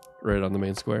here. Right on the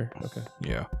main square? Okay.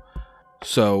 Yeah.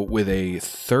 So with a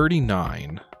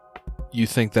 39, you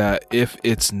think that if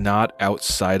it's not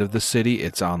outside of the city,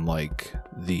 it's on like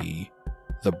the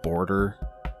border,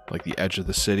 like the edge of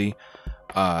the city,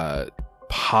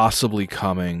 possibly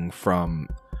coming from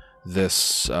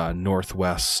this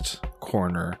northwest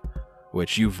corner,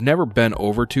 which you've never been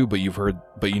over to, but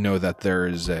you know that there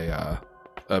is a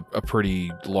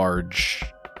pretty large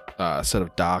set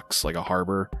of docks, like a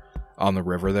harbor on the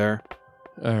river there.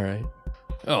 All right.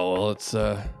 Oh, well, it's,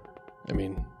 I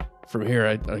mean, from here,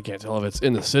 I can't tell if it's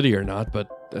in the city or not,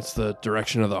 but that's the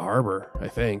direction of the harbor, I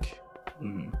think.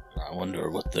 I wonder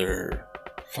what their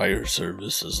fire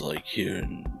service is like here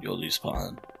in Yoli's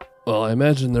Pond. Well, I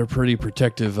imagine they're pretty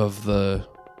protective of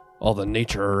all the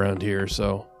nature around here,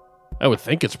 so I would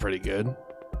think it's pretty good.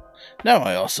 Now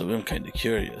I also am kind of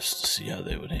curious to see how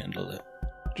they would handle it.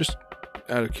 Just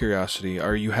out of curiosity,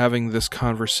 are you having this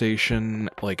conversation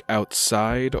like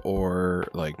outside, or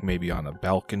like maybe on a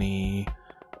balcony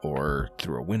or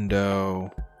through a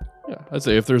window? Yeah, I'd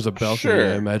say if there's a balcony,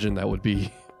 Sure. I imagine that would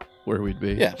be where we'd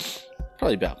be. Yeah,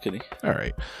 probably balcony. All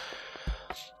right.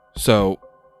 So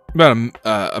about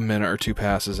a minute or two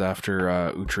passes after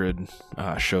Uhtred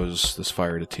shows this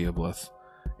fire to Teoblith,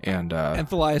 and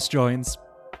Thalias joins.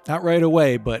 Not right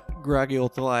away, but groggy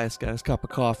old Thalias got his cup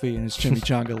of coffee and his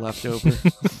chimichanga left over.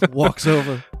 Walks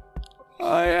over.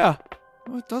 Oh, yeah.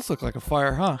 Well, it does look like a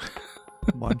fire, huh?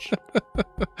 Munch.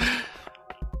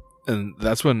 and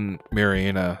that's when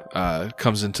Mariana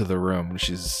comes into the room.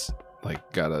 She's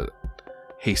like got a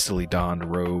hastily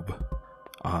donned robe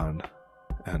on,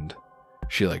 and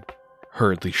she like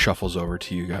hurriedly shuffles over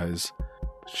to you guys.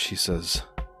 She says,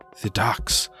 "The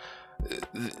docks.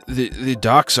 The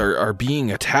docks are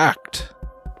being attacked."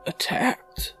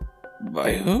 Attacked?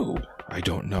 By who? I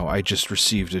don't know. I just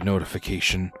received a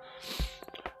notification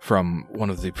from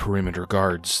one of the perimeter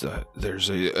guards.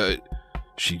 There's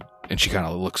she kind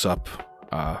of looks up,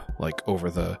 like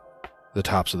over the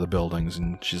tops of the buildings,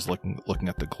 and she's looking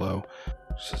at the glow.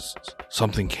 She says,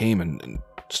 something came and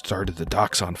started the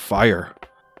docks on fire.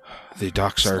 The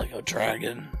docks It's are like a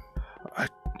dragon.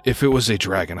 If it was a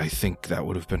dragon, I think that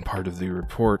would have been part of the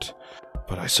report,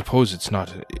 but I suppose it's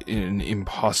not an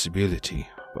impossibility.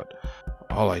 But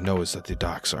all I know is that the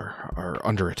docks are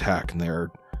under attack, and they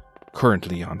are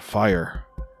currently on fire.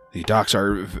 The docks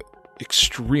are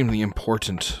extremely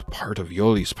important part of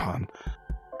Yoli's Pond.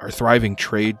 Our thriving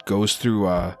trade goes through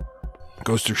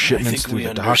shipments I think through we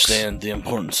the docks. understand the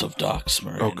importance of docks,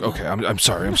 Marina. Okay, I'm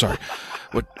sorry.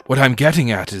 What I'm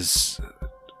getting at is,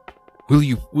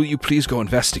 Will you please go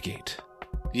investigate?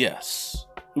 Yes.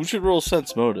 Who should roll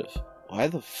sense motive? Why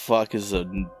the fuck is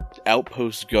an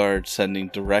outpost guard sending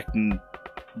direct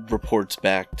reports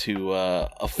back to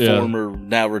a former,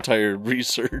 now retired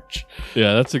research?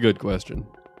 Yeah, that's a good question.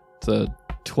 It's a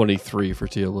 23 for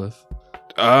Teolith.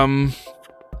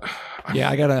 Yeah,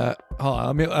 I gotta. Hold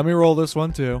on, let me roll this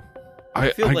one too.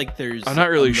 I feel like there's. I'm not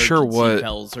really sure what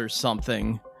bells or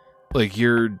something. Like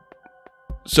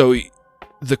so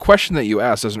the question that you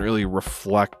asked doesn't really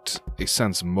reflect a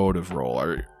sense motive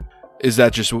roll. Is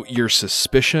that just your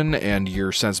suspicion, and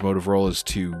your sense motive roll is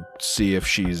to see if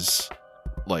she's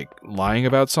like lying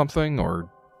about something, or?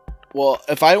 Well,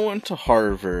 if I went to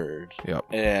Harvard Yep.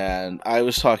 and I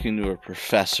was talking to a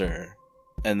professor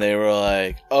and they were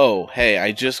like, "Oh, hey,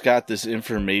 I just got this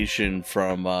information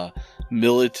from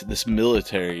this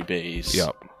military base."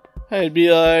 Yep. I'd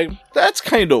be like, "That's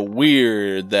kind of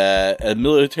weird that a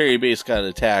military base got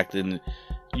attacked and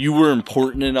you were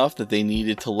important enough that they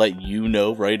needed to let you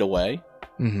know right away."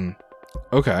 Mm-hmm.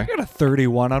 Okay. I got a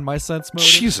 31 on my sense motive.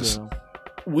 Jesus. So.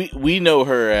 We know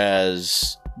her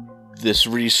as this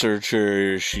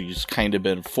researcher. She's kind of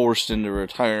been forced into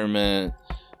retirement,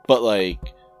 but like,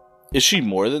 is she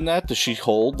more than that? Does she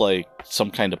hold like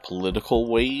some kind of political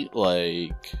weight?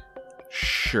 Like,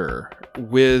 Sure.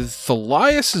 With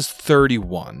Thalias's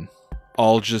 31,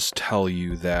 I'll just tell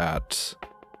you that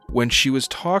when she was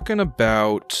talking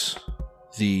about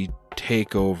the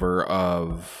takeover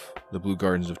of the Blue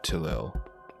Gardens of Tilil,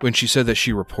 when she said that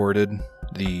she reported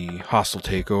the hostile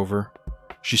takeover,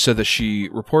 she said that she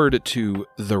reported it to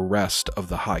the rest of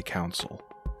the High Council.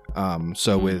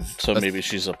 So maybe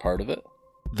she's a part of it?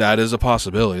 That is a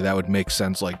possibility. That would make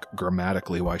sense, like,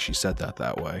 grammatically why she said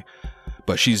that way.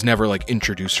 But she's never, like,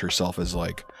 introduced herself as,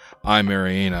 like, I'm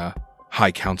Mariana,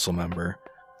 High Council member.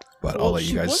 But I'll let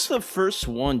you guys... She was the first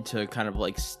one to kind of,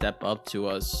 like, step up to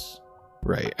us.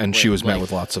 Right, and she was met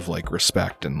with lots of, like,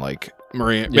 respect and, like,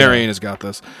 Mariana's got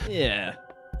this. Yeah.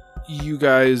 You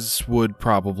guys would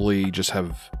probably just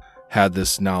have had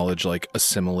this knowledge, like,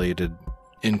 assimilated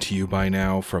into you by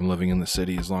now from living in the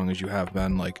city as long as you have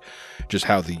been, like, just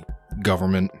how the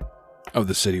government of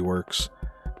the city works.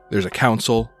 There's a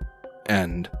council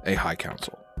and a high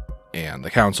council. And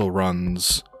the council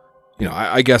runs, you know,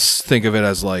 I guess think of it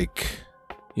as like,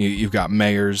 you've got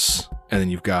mayors, and then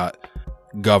you've got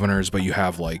governors, but you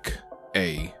have like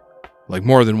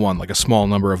more than one, like a small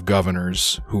number of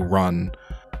governors who run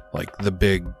like the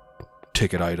big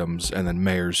ticket items, and then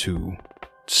mayors who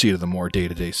see to the more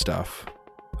day-to-day stuff.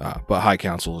 But high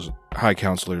counselors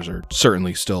are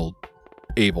certainly still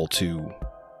able to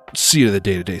see to the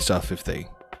day-to-day stuff if they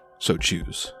so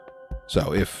choose.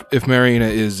 So if Mariana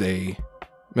is a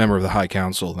member of the High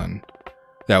Council, then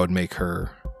that would make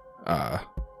her,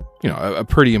 a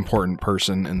pretty important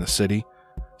person in the city.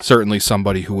 Certainly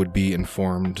somebody who would be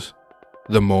informed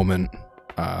the moment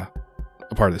a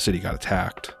part of the city got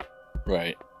attacked.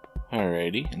 Right.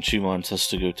 Alrighty. And she wants us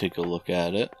to go take a look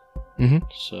at it. Mm-hmm.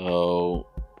 So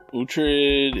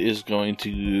Uhtred is going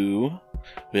to,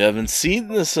 we haven't seen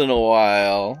this in a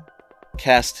while,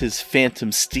 cast his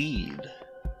Phantom Steed.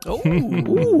 Oh.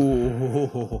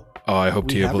 Oh, I hope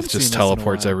Teoblith just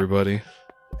teleports everybody.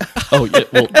 Oh, yeah.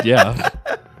 Well, yeah.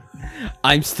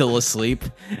 I'm still asleep.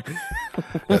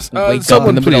 Yes. Wake up in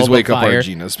Someone the middle please of wake the up fire.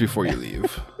 Arginus before you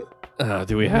leave.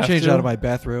 Do we have change to? out of my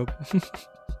bathrobe.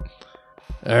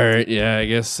 All right. Yeah, I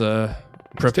guess prep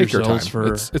Take your time. yourselves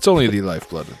for... It's only the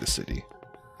lifeblood of the city.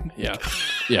 Yeah.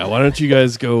 Yeah, why don't you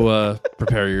guys go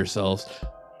prepare yourselves?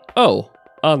 Oh,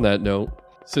 on that note,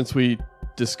 since we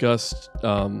discussed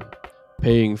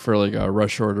paying for like a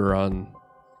rush order on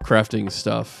crafting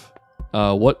stuff,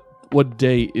 what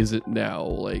day is it now?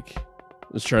 Like,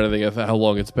 I was trying to think of how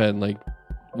long it's been, like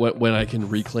when I can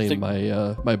reclaim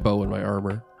my my bow and my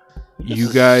armor.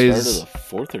 You guys... Start of the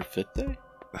 4th or 5th day?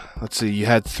 Let's see, you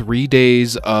had 3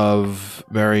 days of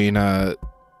Mariana,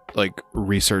 like,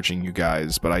 researching you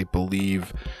guys, but I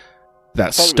believe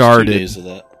that started... 2 days of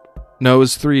that. No, it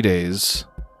was 3 days,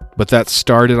 but that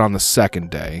started on the 2nd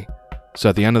day. So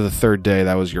at the end of the 3rd day,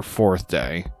 that was your 4th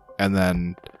day. And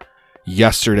then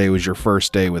yesterday was your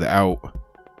first day without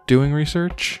doing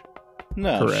research?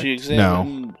 No, Correct. she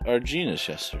examined Arginus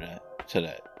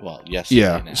today. Well, yesterday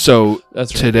Yeah, now. so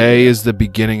That's right. today is the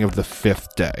beginning of the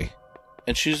 5th day.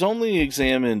 And she's only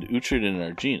examined Uhtred and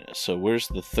Arginus, so where's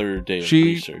the 3rd day of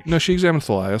research? No, she examined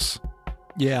Thalias.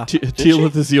 Yeah,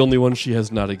 Teolith is the only one she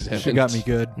has not examined. she got me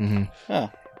good. Mm-hmm.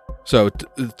 Oh. So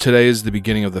today is the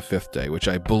beginning of the 5th day, which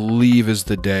I believe is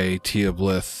the day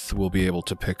Teoblith will be able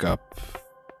to pick up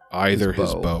either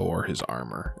his bow or his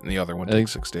armor, and the other one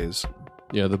takes 6 days.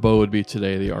 Yeah, the bow would be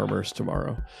today, the armor's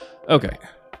tomorrow. Okay.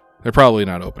 They're probably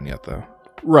not open yet, though.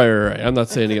 Right. I'm not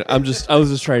saying it. I was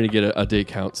just trying to get a day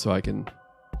count so I can,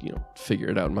 figure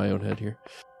it out in my own head here.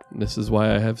 And this is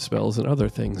why I have spells and other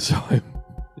things. So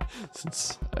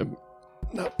since I'm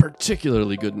not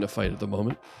particularly good in a fight at the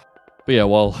moment. But yeah,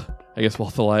 while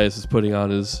Thalias is putting on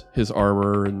his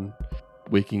armor and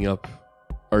waking up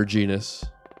Arginus,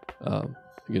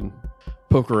 you can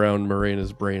poke around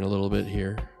Morena's brain a little bit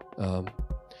here.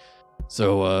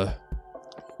 So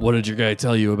what did your guy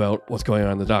tell you about what's going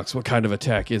on in the docks? What kind of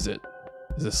attack is it?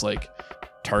 Is this like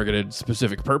targeted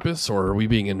specific purpose, or are we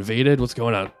being invaded? What's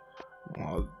going on?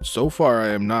 Well, so far I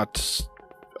have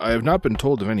not been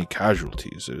told of any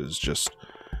casualties. It is just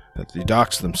that the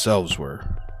docks themselves were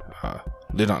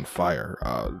lit on fire,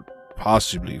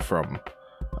 possibly from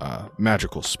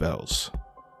magical spells.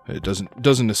 It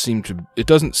doesn't seem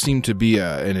to be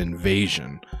an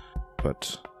invasion,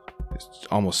 but it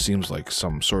almost seems like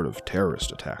some sort of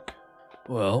terrorist attack.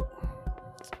 Well,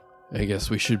 I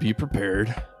guess we should be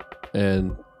prepared.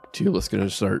 And Teal's going to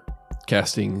start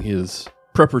casting his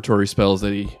preparatory spells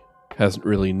that he hasn't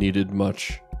really needed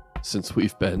much since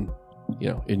we've been,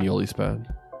 in Yolispan.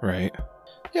 Right.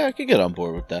 Yeah, I could get on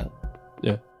board with that.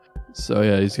 Yeah. So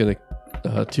yeah, he's going to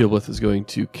Teoblith is going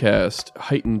to cast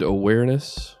Heightened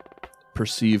Awareness,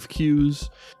 Perceive Cues,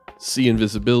 See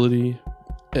Invisibility,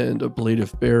 and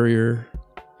Ablative Barrier,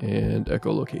 and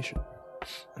Echolocation.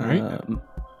 All right.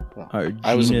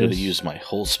 I wasn't going to use my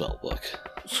whole spell book.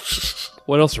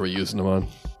 What else are we using them on?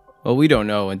 Well, we don't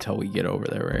know until we get over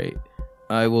there, right?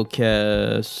 I will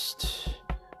cast...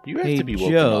 You have Hey, to be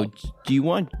woken Joe, up. do you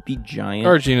want to be giant?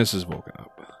 Arginus is woken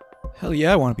up. Hell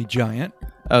yeah, I want to be giant.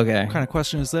 Okay. What kind of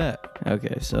question is that?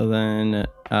 Okay, so then,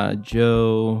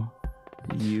 Joe,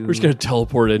 you... We're just going to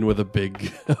teleport in with a big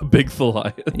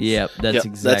Thalias. Yep, that's Yep,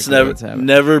 exactly that's what's happening.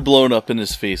 never blown up in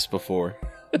his face before.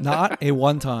 Not a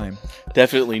one time.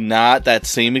 Definitely not that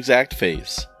same exact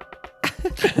face.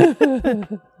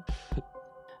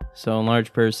 So a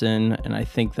large person, and I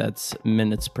think that's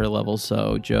minutes per level.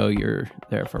 So Joe, you're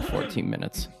there for 14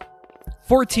 minutes.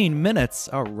 14 minutes.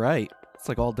 All right. It's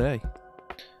like all day.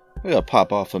 I gotta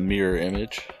pop off a mirror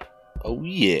image. Oh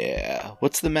yeah.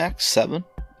 What's the max? 7?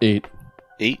 8.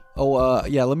 8? Oh,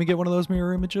 yeah, let me get one of those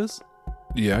mirror images.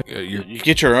 Yeah, You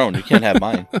get your own. You can't have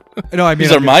mine. No, I mean,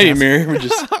 These are my mirror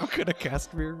images. I'm going to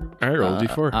cast mirror images. all right, roll a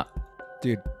d4.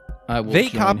 Dude, I will they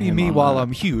join copy him me on while that.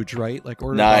 I'm huge, right? Like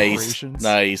order of Nice. operations.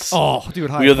 Nice. Oh, dude,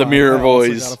 high We are the five. mirror I also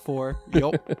boys. got a 4.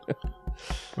 Yep.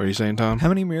 What are you saying, Tom? How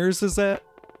many mirrors is that?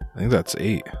 I think that's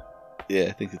 8. Yeah,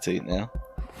 I think it's 8 now.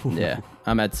 Yeah,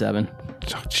 I'm at 7.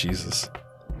 Oh, Jesus.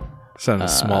 Sending a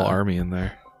small army in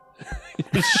there.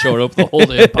 Just showed up the whole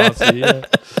damn posse. Yeah.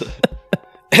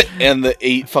 And the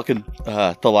 8 fucking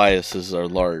Thaliases are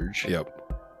large. Yep.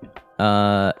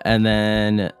 And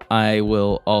then I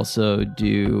will also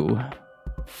do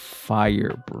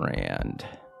Firebrand.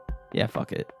 Yeah,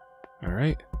 fuck it. All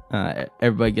right.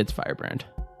 Everybody gets Firebrand.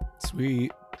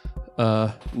 Sweet.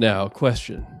 Now,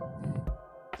 question.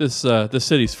 This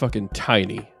city's fucking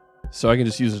tiny, so I can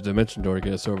just use a dimension door to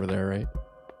get us over there, right?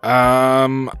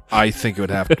 I think it would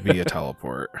have to be a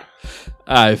teleport.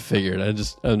 I figured. I'm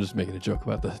just making a joke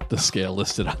about the scale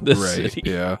listed on this Right, city.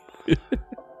 yeah.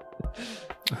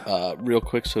 Real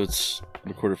quick, so it's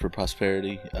recorded for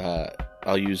prosperity.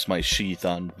 I'll use my sheath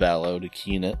on Valo to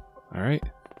keen it. All right.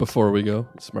 Before we go,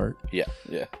 smart. Yeah.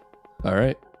 All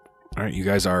right. All right, you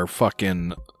guys are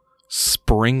fucking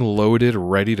spring-loaded,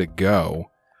 ready to go.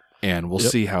 And we'll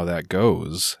see how that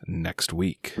goes next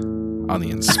week on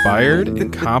the Inspired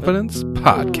Incompetence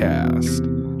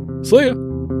Podcast. See ya!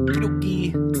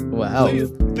 Wow.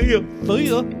 See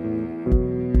ya.